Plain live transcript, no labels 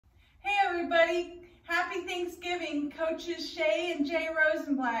everybody. Happy Thanksgiving. Coaches Shay and Jay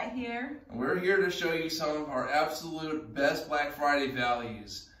Rosenblatt here. And we're here to show you some of our absolute best Black Friday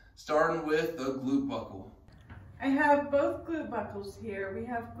values, starting with the glute buckle. I have both glute buckles here. We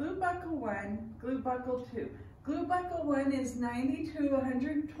have glute buckle 1, glute buckle 2. Glute buckle 1 is 90 to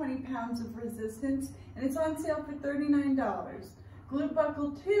 120 pounds of resistance, and it's on sale for $39. Glute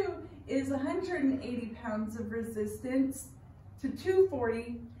buckle 2 is 180 pounds of resistance to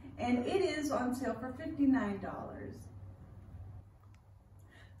 $240, and it is on sale for $59.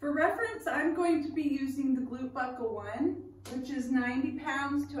 For reference, I'm going to be using the glute buckle 1, which is 90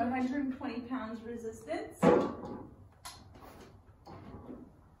 pounds to 120 pounds resistance.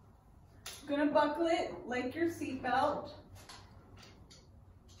 Gonna buckle it like your seatbelt.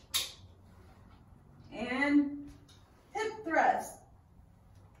 And hip thrust.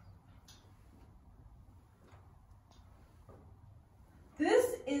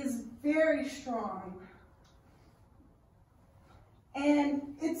 This is very strong. And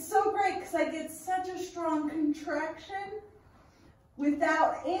it's so great because I get such a strong contraction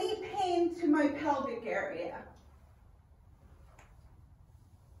without any pain to my pelvic area.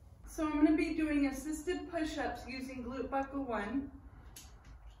 So I'm going to be doing assisted push-ups using glute buckle 1.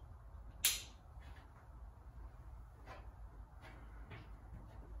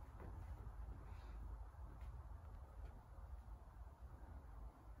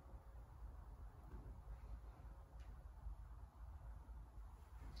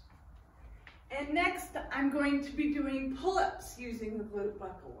 And next, I'm going to be doing pull-ups using the glute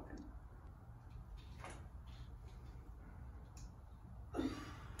buckle 1.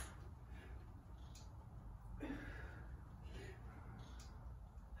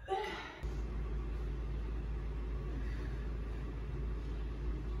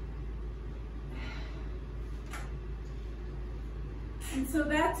 And so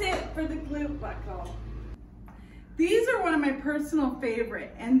that's it for the glute buckle. These are one of my personal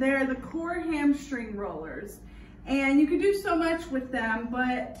favorite, and they're the core hamstring rollers. And you can do so much with them,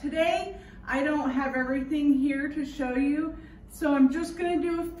 but today I don't have everything here to show you, so I'm just gonna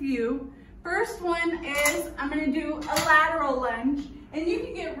do a few. First one is I'm gonna do a lateral lunge, and you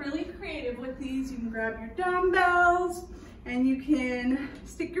can get really creative with these. You can grab your dumbbells, and you can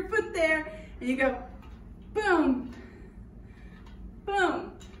stick your foot there, and you go boom,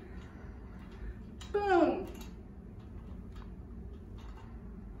 boom, boom.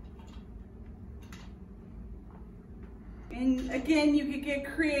 And again, you could get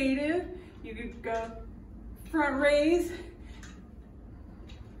creative. You could go front raise,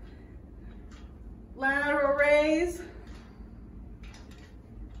 lateral raise,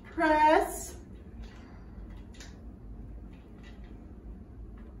 press.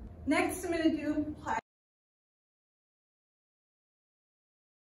 Next, I'm going to do plank.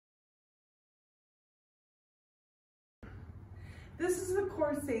 This is the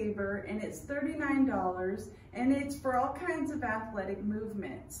Core Saver, and it's $39, and it's for all kinds of athletic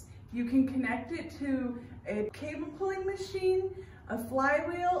movements. You can connect it to a cable pulling machine, a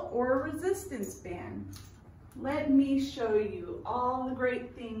flywheel, or a resistance band. Let me show you all the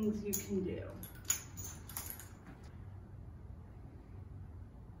great things you can do.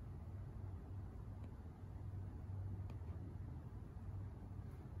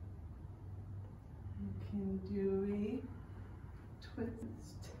 You can do a twist.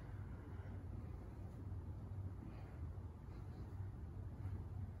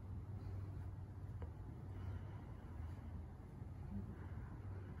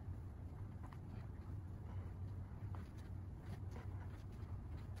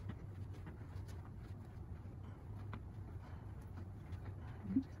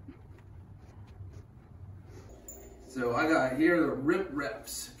 So I got here the rip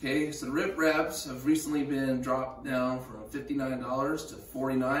reps, okay? So the rip reps have recently been dropped down from $59 to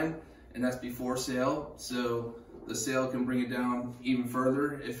 $49, and that's before sale. So the sale can bring it down even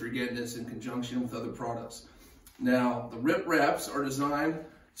further if you're getting this in conjunction with other products. Now, the rip reps are designed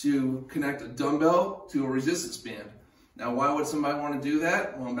to connect a dumbbell to a resistance band. Now, why would somebody want to do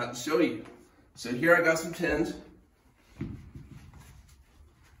that? Well, I'm about to show you. So here I got some tins.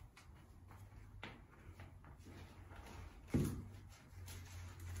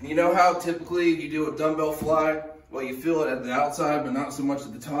 You know how typically you do a dumbbell fly? Well, you feel it at the outside, but not so much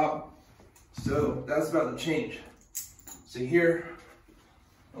at the top. So that's about to change. So here,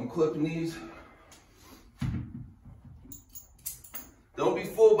 I'm clipping these. Don't be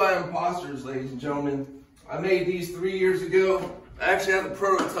fooled by imposters, ladies and gentlemen. I made these 3 years ago. I actually had the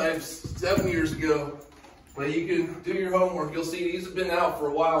prototypes 7 years ago. But you can do your homework. You'll see these have been out for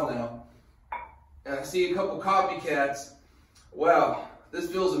a while now. And I see a couple copycats. Wow. This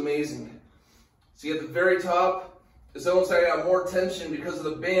feels amazing. See, at the very top, it's almost like I got more tension because of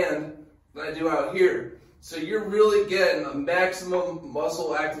the band than I do out here. So you're really getting a maximum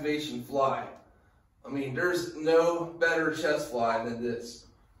muscle activation fly. I mean, there's no better chest fly than this.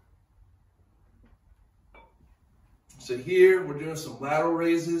 So here, we're doing some lateral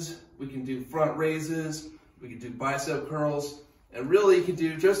raises. We can do front raises. We can do bicep curls. And really, you can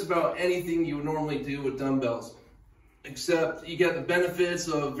do just about anything you would normally do with dumbbells. Except you get the benefits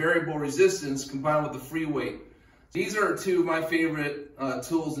of variable resistance combined with the free weight. These are two of my favorite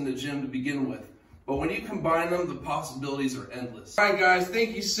tools in the gym to begin with. But when you combine them, the possibilities are endless. All right, guys,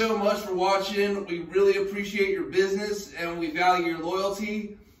 thank you so much for watching. We really appreciate your business and we value your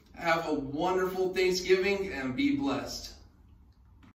loyalty. Have a wonderful Thanksgiving and be blessed.